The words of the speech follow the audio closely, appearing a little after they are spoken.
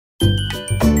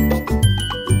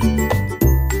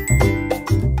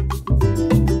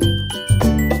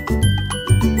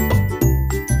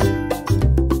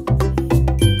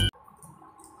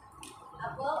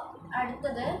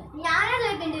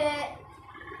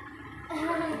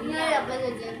My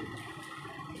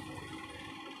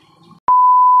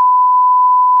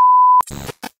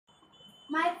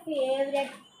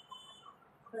favorite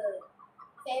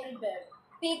bird.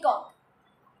 Peacock.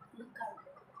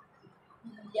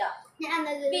 Yeah.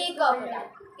 Peacock.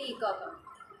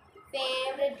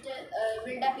 Favorite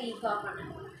ഇവളുടെ peacock ആണ്.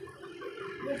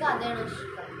 എനിക്ക് അതാണ്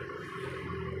ഇഷ്ടം.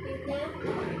 പിന്നെ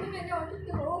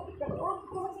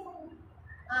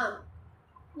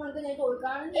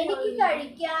എനിക്ക്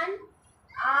കഴിക്കാൻ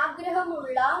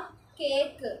ആഗ്രഹമുള്ള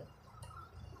കേക്ക്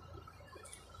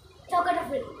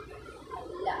ചോക്കോട്ടഫിൾ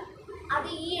അല്ല, അത്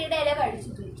ഈ ഇടയിലെ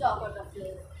കഴിച്ചിട്ടുണ്ട്. ചോക്കോട്ടഫിൾ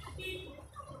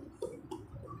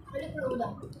ഒരു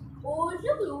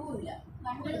ക്ലൂ ഇല്ല.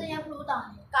 കണ്ടത് ഞാൻ ക്ലൂ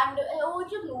താങ്ങി കണ്ടു.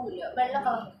 ഒരു ക്ലൂ ഇല്ല. വെള്ള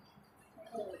കളർ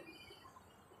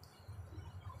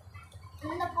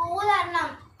പൂരണം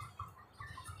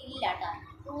ഇല്ല കേട്ടോ.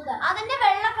 അതിന്റെ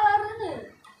വെള്ള കളറിന്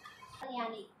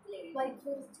ഞാൻ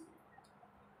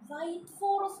വൈറ്റ്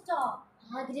ഫോറസ്റ്റാ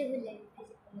ആഗ്രഹമില്ല.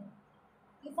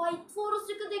 ഈ വൈറ്റ്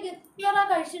ഫോറസ്റ്റ് ഒക്കെ എത്ര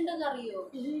കഴിച്ചിട്ടുണ്ടെന്ന് അറിയോ?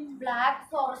 Black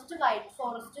forest, white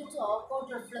forest, choco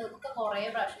truffle ഒക്കെ കുറെ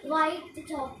പ്രാവശ്യം. വൈറ്റ്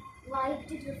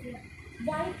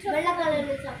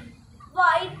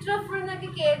ട്രിഫിൾ എന്നൊക്കെ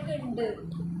കേക്ക് ഉണ്ട്.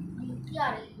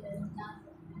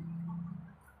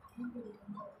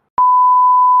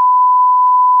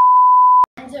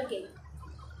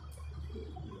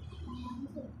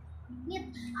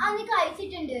 നീ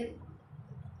കഴിച്ചിട്ടുണ്ട്?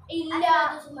 ഇല്ല.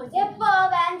 എപ്പോ?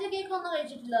 വാഞ്ചോ കേക്ക് ഒന്നും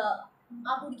കഴിച്ചിട്ടില്ല. ആ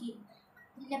കുടിക്ക്.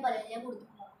 നിന്നെ പോലെ ഞാൻ കുടിക്കും.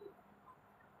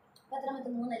 എത്രാമത്തെ?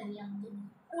 3 ഞാൻ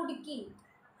കുടിക്ക്.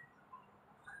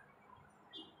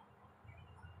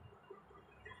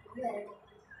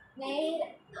 നേരെ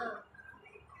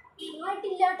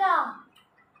ആയിട്ടില്ല കേട്ടാ.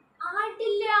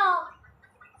 ആയിട്ടില്ല.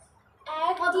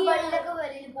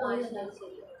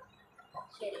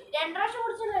 ശരി, 2 പ്രാവശ്യം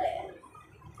കുടിച്ചല്ലേ?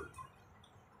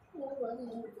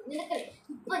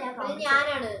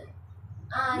 ഞാനാണ്.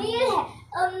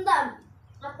 എന്താണ്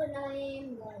അപ്പൊ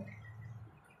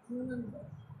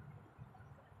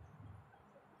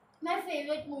my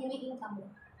favorite movie in Tamil.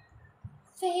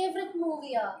 Favorite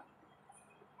മൂവിയാ?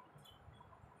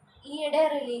 ഈയിടെ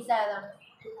റിലീസ് ആയതാണ്.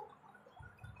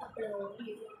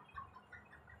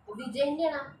 വിജയിന്റെ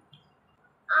ആണ്.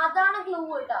 അതാണ് ക്ലൂ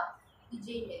കേട്ടാ.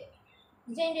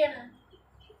 വിജയിന്റെ ആണ്.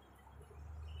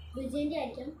 വിജയിന്റെ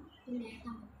ആയിരിക്കും. പിന്നെ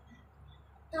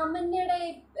തമന്നയുടെ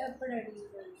എപ്പോഴാണ്?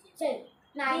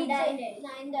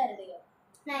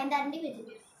 നയൻതാരന്റെ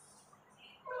വിജയ്.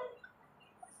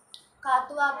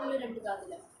 കാത്തുവാക്കുള്ള 2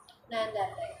 കാതില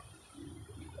നയൻതാരന്റെ.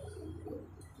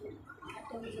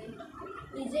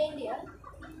 വിജയിന്റെ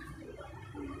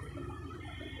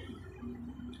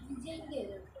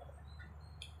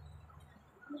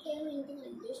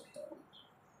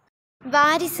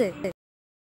വാരിസ്.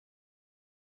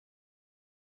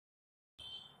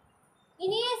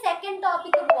 ഇനി സെക്കൻഡ്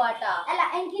ടോപ്പിക് പോവാട്ടാ. അല്ല,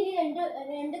 എനിക്ക് ഇനി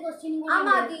രണ്ട് ക്വസ്റ്റ്യൻ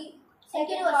മതി.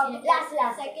 സെക്കൻഡ്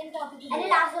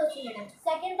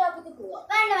ടോപ്പിക് പോവാ.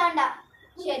 വേണ്ട.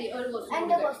 ശരി, ഒരു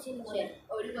ക്വസ്റ്റ്യൻ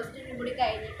കൂടി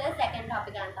കഴിഞ്ഞിട്ട് സെക്കൻഡ്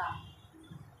ടോപ്പിക് ആണ് കേട്ടോ.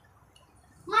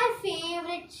 My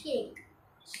favourite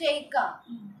ഷേക്കാ?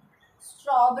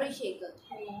 Strawberry shake.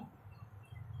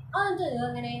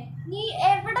 അങ്ങനെ നീ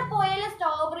എവിടെ പോയാലും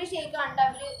സ്ട്രോബെറി ഷേക്ക് ആണ്ടാ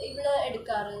ഇവള്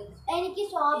എടുക്കാറ്. എനിക്ക്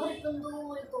സ്ട്രോബെറി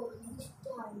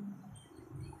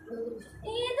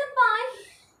ഏത് പായ്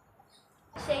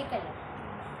ഷേക്ക് അല്ല,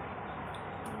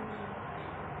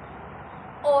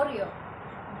 ഓറിയോ.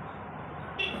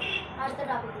 അടുത്ത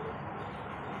ടോപ്പിക്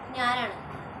ഞാനാണ്.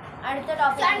 അടുത്ത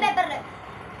ടോപ്പിക്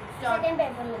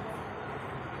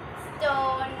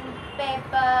സ്റ്റോൺ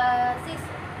പേപ്പർ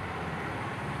സീസർ.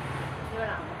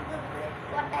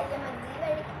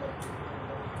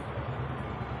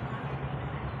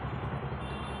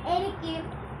 എനിക്ക്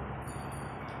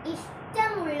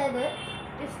ഇഷ്ടമുള്ളത്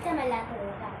ഇഷ്ടമല്ലാത്തത്.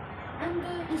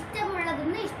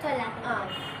 ഇഷ്ടമുള്ളതെന്ന്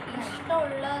ഇഷ്ടമല്ലാത്തത്.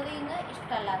 ഇഷ്ടമുള്ളതിന്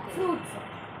ഇഷ്ടമല്ലാത്തത്.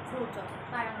 ഫ്രൂട്ട്സോ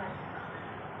പഴങ്ങൾ.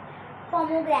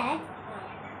 പൊമോഗ്രാനറ്റ്,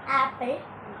 ആപ്പിൾ,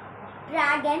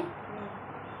 ഡ്രാഗൺ,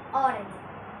 ഓറഞ്ച്.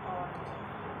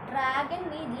 ഡ്രാഗൺ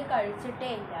നീ ഇതിൽ കഴിച്ചിട്ടേ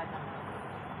ഇല്ല കേട്ടോ.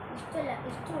 ഇഷ്ടമല്ല.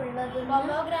 ഇഷ്ടമുള്ളത്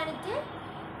പൊമോഗ്രാനറ്റ്.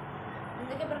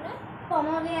 എന്തൊക്കെ പറഞ്ഞു?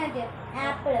 പൊമോഗ്രാനറ്റ്,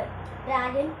 ആപ്പിൾ,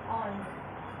 ഡ്രാഗൺ, ഓറഞ്ച്.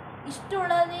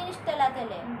 ഇഷ്ടമുള്ളതിന്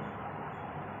ഇഷ്ടമല്ലാത്തല്ലേ?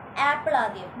 ആപ്പിൾ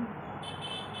ആദ്യം,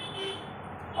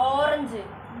 ഓറഞ്ച്,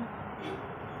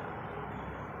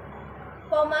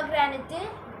 പൊമോഗ്രാനറ്റ്,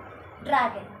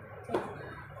 ഡ്രാഗൺ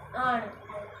ആണ്.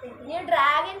 നീ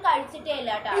ഡ്രാഗൺ കഴിച്ചിട്ടേ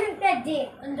ഇല്ല കേട്ടോ.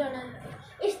 എന്താണ്?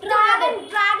 ഡ്രാഗൺ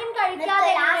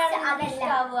കഴിക്കാതെ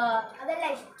അതല്ല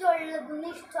ഇഷ്ടമുള്ളതെന്ന്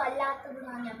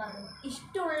ഇഷ്ടമല്ലാത്തതെന്നാണ് ഞാൻ പറഞ്ഞത്.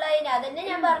 ഇഷ്ടമുള്ളതിന് അതന്നെ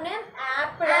ഞാൻ പറഞ്ഞു.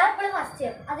 ആപ്പിള് ഫസ്റ്റ്,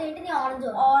 അത് കഴിഞ്ഞിട്ട് നീ ഓറഞ്ച്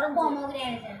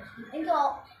പോമോഗ്രാനൈറ്റ്. എനിക്ക്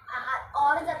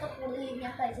ഓറഞ്ച് അത്ര കൂടുതൽ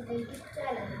ഞാൻ കഴിച്ചിട്ട് എനിക്ക്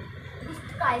ഇഷ്ടമല്ല.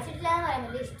 എനിക്ക് കഴിച്ചിട്ടില്ല എന്ന്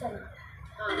പറയുന്നത് ഇഷ്ടമല്ല.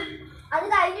 അത്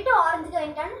കഴിഞ്ഞിട്ട് ഓറഞ്ച്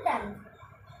കഴിഞ്ഞിട്ടാണ് ഡ്രാഗൺ.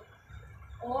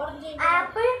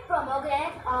 ആപ്പിൾ,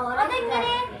 പൊമോഗ്രാനൈറ്റ്,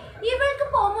 അതെങ്ങനെ ഇവൾക്ക്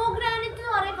പൊമോഗ്രാനൈറ്റ്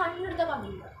എന്ന് പറയാൻ കണ്ണെടുത്ത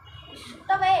കണ്ടില്ല.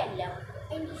 ഇഷ്ടമേ അല്ല.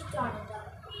 എനിക്ക് ഇഷ്ടമാണ്.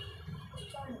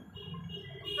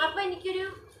 അപ്പൊ എനിക്കൊരു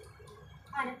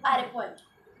അരപ്പോയിന്റ്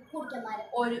കൂട്ടന്മാരെ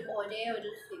ഒരേ ഒരു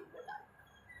സ്വീറ്റ് ഇടാം.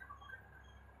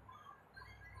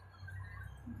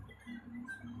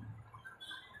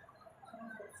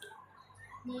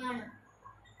 നീയാണ്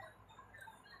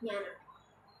ഞാൻ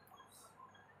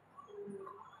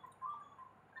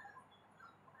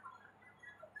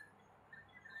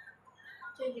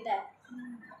ചോദിക്കട്ടെ.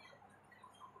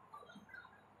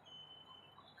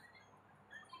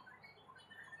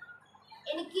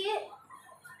 എനിക്ക്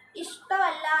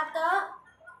ഇഷ്ടമല്ലാത്ത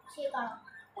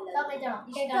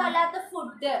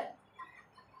ഫുഡ്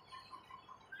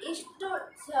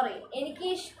എനിക്ക്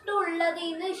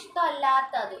ഇഷ്ടമുള്ളതിന്ന്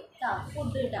ഇഷ്ടമല്ലാത്തത്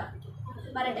ഫുഡ് ഇട്ടാ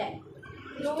പറയട്ടെ.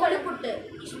 നൂലുപുട്ട്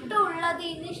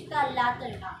ഇഷ്ടമുള്ളതിന്ന് ഇഷ്ടമല്ലാത്ത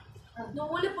ഇടാം.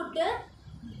 നൂലുപുട്ട്,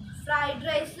 fried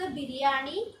rice,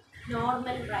 biryani,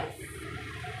 normal rice.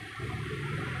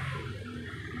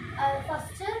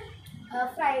 First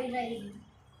fried rice,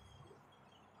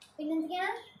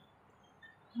 പിന്നെന്തൊക്കെയാണ്?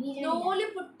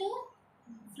 നൂലുപുട്ട്,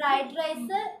 fried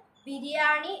rice,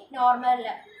 biryani, normal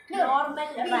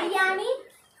biryani,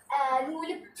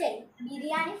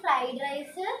 biryani, fried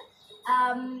rice,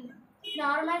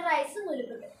 normal rice,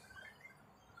 നൂലുപുട്ട്.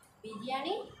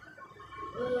 Biryani,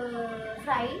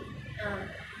 fry,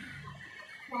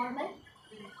 normal,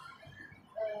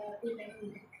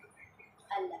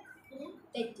 അല്ല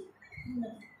തെറ്റി.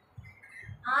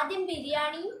 ആദ്യം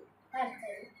ബിരിയാണി,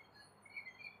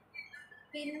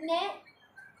 പിന്നെ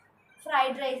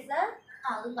ഫ്രൈഡ് റൈസ്,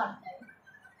 അതും കറക്റ്റായി.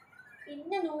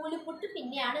 പിന്നെ നൂലുപുട്ട്,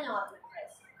 പിന്നെയാണ് നോർമൽ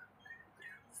റൈസ്.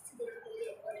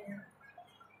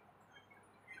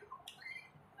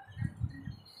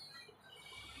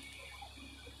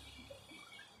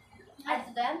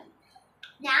 അടുത്തത്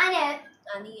ഞാന്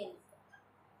നീ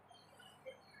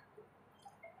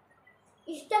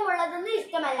ഇഷ്ടമുള്ളതെന്ന്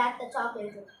ഇഷ്ടമല്ലാത്ത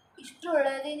ചോക്ലേറ്റ്.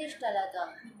 ഇഷ്ടമുള്ളതിന് ഇഷ്ടമല്ലാത്ത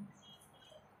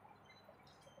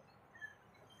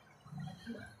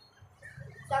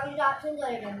ചോക്ലേറ്റ് ഓപ്ഷൻസ്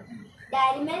പറയുന്നത്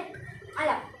ഡയറി മിൽക്ക്,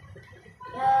 അല്ല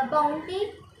ബൗണ്ടി,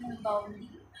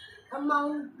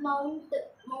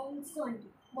 മൗണ്ട്സ് ഉണ്ട്.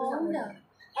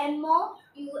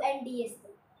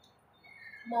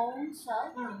 MOUNDS.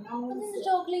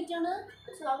 ചോക്ലേറ്റ് ആണ്.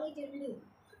 ചോക്ലേറ്റ് ഉണ്ട്,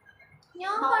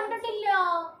 ഞാൻ കണ്ടിട്ടില്ല.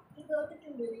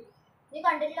 കേട്ടിട്ടുണ്ട്. നീ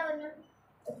കണ്ടിട്ടില്ല പറഞ്ഞു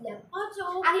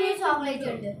അങ്ങനെ ചോക്ലേറ്റ്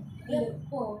ഉണ്ട്.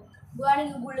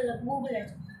 വേണമെങ്കിൽ ഗൂഗിൾ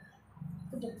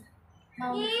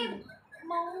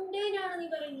മൗണ്ടൈൻ ആണ് നീ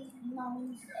പറയുന്നത്.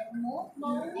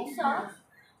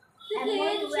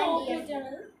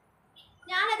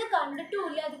 ഞാനത്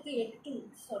കണ്ടിട്ടുമില്ല, അത് കേട്ടു.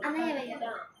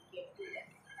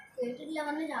 കേട്ടിട്ടില്ല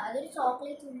പറഞ്ഞ അതൊരു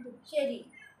ചോക്ലേറ്റ് ഉണ്ട്. ശരി,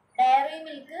 ഡയറി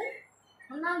മിൽക്ക്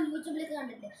ഒന്നാ യൂട്യൂബിലേക്ക്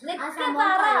കണ്ടിട്ടില്ലേ ആ മിൽക്കി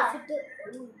സംഭവം കഴിച്ചിട്ട്.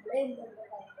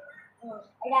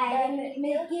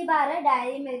 Milky bar,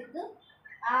 diary milk,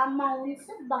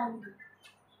 mounts, bounty.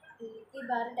 Milky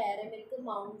bar, diary milk,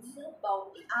 mounts,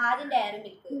 bounty. ആദ്യം diary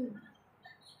milk,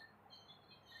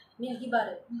 milky bar,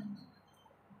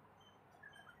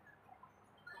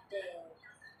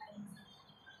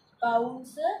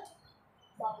 bounce,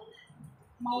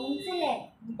 മൗണ്ട്സില്ലേ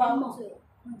bounce,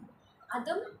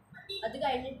 അതും അത്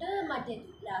കഴിഞ്ഞിട്ട് മറ്റേത്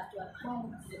ലാസ്റ്റ്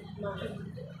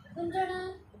എന്താണ്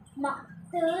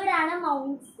തേർഡാണ്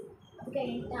മൗണ്ട്സ്. അത്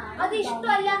കഴിഞ്ഞിട്ടാണ് അത്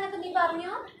ഇഷ്ടമല്ല എന്നൊക്കെ നീ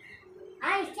പറഞ്ഞോ. ആ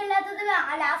ഇഷ്ടമില്ലാത്തത്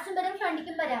ലാസ്റ്റും വരാം,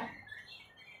 ഫ്രണ്ടിക്കും വരാം.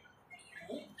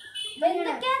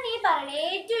 എന്തൊക്കെയാ നീ പറയണേ?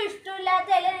 ഏറ്റവും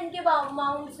ഇഷ്ടമില്ലാത്തല്ല എനിക്ക്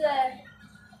മൗണ്ട്സ്.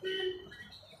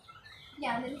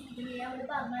 ഞാൻ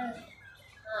പറഞ്ഞത്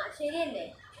ശരിയല്ലേ?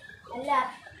 അല്ല,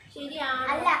 ശരിയാണ്.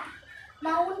 അല്ല,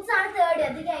 മൗണ്ട്സ് ആണ് തേർഡ്.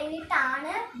 അത്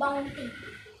കഴിഞ്ഞിട്ടാണ് ബൗണ്ടി.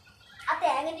 ആ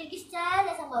തേങ്ങ എനിക്ക് ഇഷ്ടമല്ല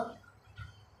സംഭവം.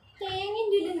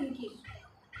 തേങ്ങിൻ്റെ എനിക്ക്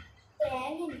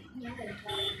തേങ്ങ ഞാൻ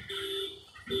കഴിക്കാം.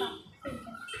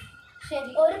 ശരി,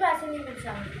 ഒരു പ്രാവശ്യം നീ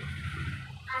കുടിച്ചാൽ മതി.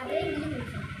 അതെങ്കിലും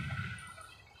കുടിച്ചാൽ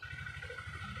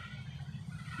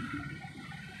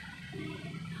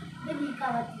ഇത്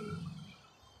വീക്കാവത്തില്ല.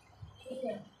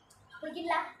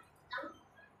 കുടിക്കില്ല.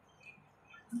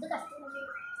 ഇത് കഷ്ടം.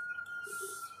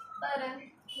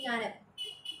 ഞാൻ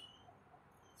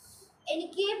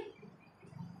എനിക്ക്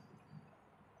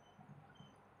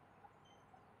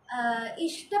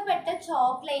ഇഷ്ടപ്പെട്ട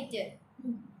ചോക്ലേറ്റ്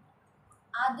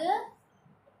അത്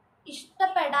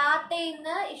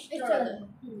ഇഷ്ടപ്പെടാത്തേന്ന് ഇഷ്ടമുള്ളത്.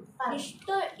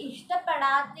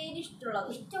 ഇഷ്ടപ്പെടാത്തതിന് ഇഷ്ടമുള്ളത്.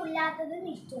 ഇഷ്ടമില്ലാത്തതിന്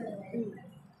ഇഷ്ടമുള്ളത്.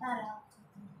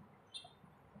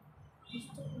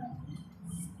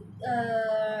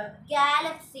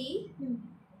 Galaxy,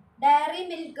 diary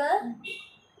milk,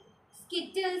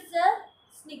 സ്കിറ്റിൽസ്,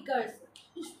 Snickers.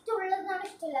 ഇഷ്ടമുള്ളതാണ്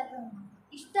ഇഷ്ടമില്ലാത്തതാണ്.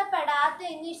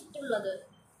 ഇഷ്ടപ്പെടാത്തതിന് ഇഷ്ടമുള്ളത്.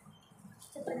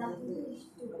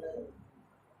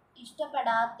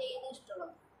 ഇഷ്ടപ്പെടാത്തതിന്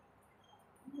ഇഷ്ടമുള്ളത്.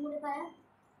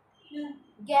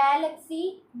 Galaxy,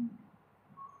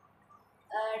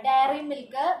 diary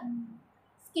milk,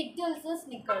 സ്കിറ്റിൽസ്,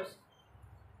 Snickers.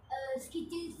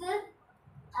 സ്കിറ്റിൽസ്,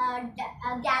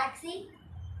 Galaxy,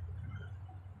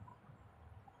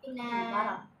 പിന്നെ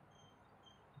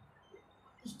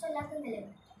ഇഷ്ടമില്ലാത്തതല്ലേ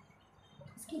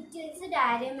സ്കിറ്റിൽസ്,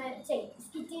 ഡയറി മിൽക്ക്,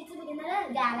 സ്കിറ്റിൽസ്, പിന്നെ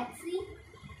ഗാലക്സി,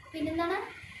 പിന്നെന്താണ്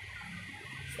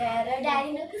ഡയറി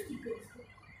മിൽക്ക്, സ്റ്റിക്കേഴ്സ്.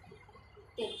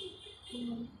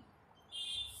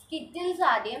 സ്കിറ്റിൽസ്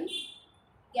ആദ്യം,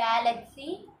 ഗാലക്സി,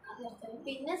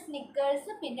 പിന്നെ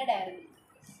സ്നിക്കേഴ്സ്, പിന്നെ ഡയറി മിൽക്ക്.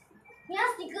 ഞാൻ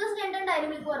സ്റ്റിക്കേഴ്സ് രണ്ടും ഡയറി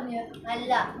മിൽക്ക് പറഞ്ഞു.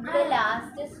 അല്ല, ഇത്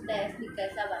ലാസ്റ്റ്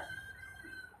സ്നിക്കേഴ്സാ പറഞ്ഞു.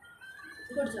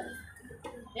 കുടിച്ചോ,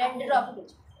 2 ഡ്രോപ്പ്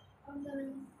കുടിച്ചു.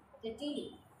 തെറ്റിയില്ലേ?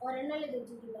 ഒരെണ്ണല്ലേ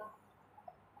തെറ്റിട്ടില്ല.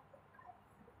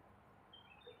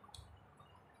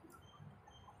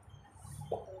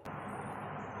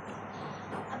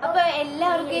 അപ്പൊ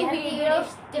എല്ലാവർക്കും ഈ വീഡിയോ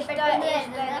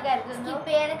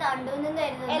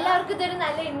എല്ലാവർക്കും ഇതൊരു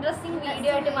നല്ല ഇൻട്രസ്റ്റിംഗ്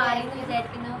വീഡിയോ ആയിട്ട് മാറി എന്ന്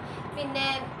വിചാരിക്കുന്നു. പിന്നെ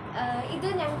ഇത്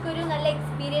ഞങ്ങൾക്കൊരു നല്ല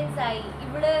എക്സ്പീരിയൻസ് ആയി.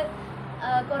 ഇവിടെ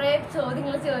കുറെ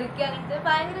ചോദ്യങ്ങൾ ചോദിക്കുക, അങ്ങനത്തെ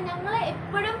ഭയങ്കര ഞങ്ങൾ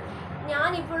എപ്പോഴും ഞാൻ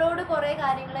ഇവളോട് കുറെ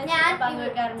കാര്യങ്ങൾ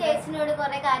പങ്കുവെക്കാറുണ്ട്, ചേച്ചിനോട്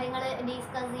കുറെ കാര്യങ്ങൾ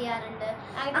ഡിസ്കസ് ചെയ്യാറുണ്ട്,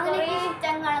 അങ്ങനെ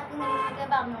ഇഷ്ടങ്ങളൊക്കെ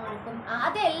പറഞ്ഞു കൊടുക്കും.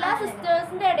 അത് എല്ലാ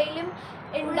സിസ്റ്റേഴ്സിന്റെ ഇടയിലും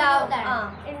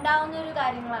ഉണ്ടാവുന്ന ഒരു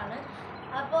കാര്യങ്ങളാണ്.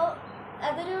 അപ്പോൾ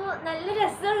അതൊരു നല്ല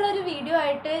രസമുള്ളൊരു വീഡിയോ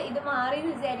ആയിട്ട് ഇത് മാറി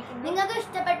എന്ന് വിചാരിക്കുന്നു. നിങ്ങൾക്ക്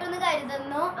ഇഷ്ടപ്പെട്ടു എന്ന്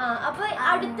കരുതുന്നു. അപ്പൊ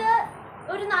അടുത്ത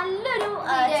ഒരു നല്ലൊരു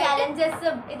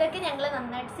ചലഞ്ചസും ഇതൊക്കെ ഞങ്ങൾ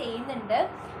നന്നായിട്ട് ചെയ്യുന്നുണ്ട്.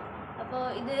 അപ്പോൾ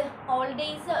ഇത്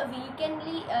ഹോളിഡേയ്സ്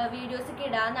വീക്കെൻഡ്ലി വീഡിയോസ് ഒക്കെ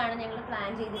ഇടാന്നാണ് ഞങ്ങൾ പ്ലാൻ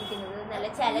ചെയ്തിരിക്കുന്നത്. നല്ല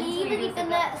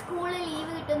ചലഞ്ച് സ്കൂളിൽ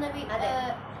ലീവ് കിട്ടുന്ന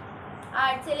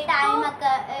ആഴ്ചയിൽ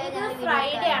ടൈമൊക്കെ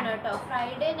ഫ്രൈഡേ ആണ് കേട്ടോ.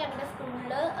 ഫ്രൈഡേ ഞങ്ങളുടെ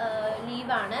സ്കൂളിൽ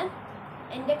ലീവാണ്,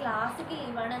 എൻ്റെ ക്ലാസ്സൊക്കെ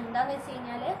ലീവാണ്. എന്താന്ന് വെച്ച്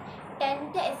കഴിഞ്ഞാൽ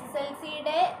 10th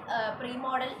SSLCയുടെ പ്രീ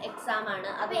മോഡൽ എക്സാം ആണ്.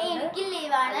 അപ്പൊ എനിക്ക്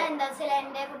ലീവാണ്. എന്താ വെച്ചാൽ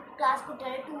എൻ്റെ ക്ലാസ്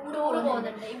കുട്ടികൾ ടൂർ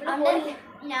പോകുന്നുണ്ട്. ഇവിടെ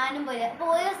ഞാനും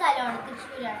പോയ സ്ഥലമാണ്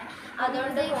തൃശ്ശൂരാണ്.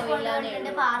 അതുകൊണ്ട്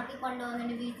പാർക്കിൽ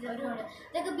കൊണ്ടുപോകുന്നുണ്ട്, ബീച്ചിലൊക്കെ പോകുന്നുണ്ട്.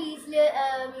 ഇതൊക്കെ ബീച്ചിൽ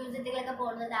മ്യൂസിയത്തിലൊക്കെ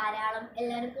പോകുന്നത് ധാരാളം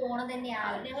എല്ലാവരും പോണത്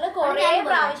തന്നെയാണ്. ഞങ്ങൾ കുറേ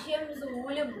പ്രാവശ്യം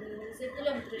സൂവിലും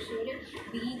മ്യൂസിയത്തിലും തൃശ്ശൂരും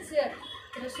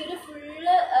തൃശ്ശൂര്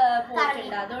ഫുള്ള്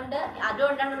പോയിട്ടുണ്ട്.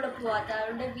 അതുകൊണ്ടാണ് ഇവിടെ പോവാത്തത്.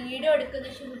 അതുകൊണ്ട് വീഡിയോ എടുക്കുന്ന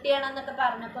ഷൂട്ട് ചെയ്യണം എന്നൊക്കെ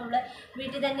പറഞ്ഞപ്പോൾ നമ്മള്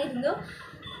വീട്ടിൽ തന്നെ ഇരുന്നു.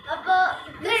 അപ്പൊ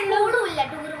ഇല്ല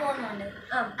ടൂർ പോകുന്നുണ്ട്.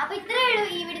 അപ്പൊ ഇത്രേ ഉള്ളൂ.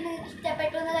 ഈ വീഡിയോ നിങ്ങൾക്ക്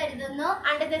ഇഷ്ടപ്പെട്ടു എന്ന് കരുതുന്നു.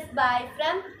 And this bye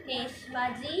from Neshma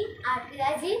ji, Arpita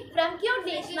ji from Cute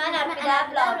Neshma and Arpita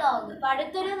vlog. അപ്പൊ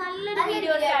അടുത്തൊരു നല്ലൊരു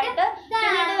വീഡിയോസ് ആയിട്ട്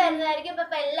പിന്നീട് വരുന്നതായിരിക്കും.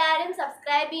 അപ്പൊ എല്ലാരും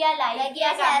സബ്സ്ക്രൈബ് ചെയ്യുക, ലൈക്ക്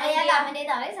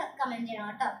ചെയ്യുക, കമന്റ് ചെയ്യണം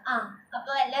കേട്ടോ.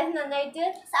 അപ്പൊ എല്ലാരും നന്നായിട്ട്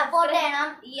സപ്പോർട്ട് ചെയ്യണം.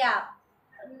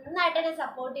 നന്നായിട്ട് തന്നെ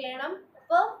സപ്പോർട്ട് ചെയ്യണം.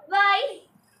 അപ്പൊ ബൈ.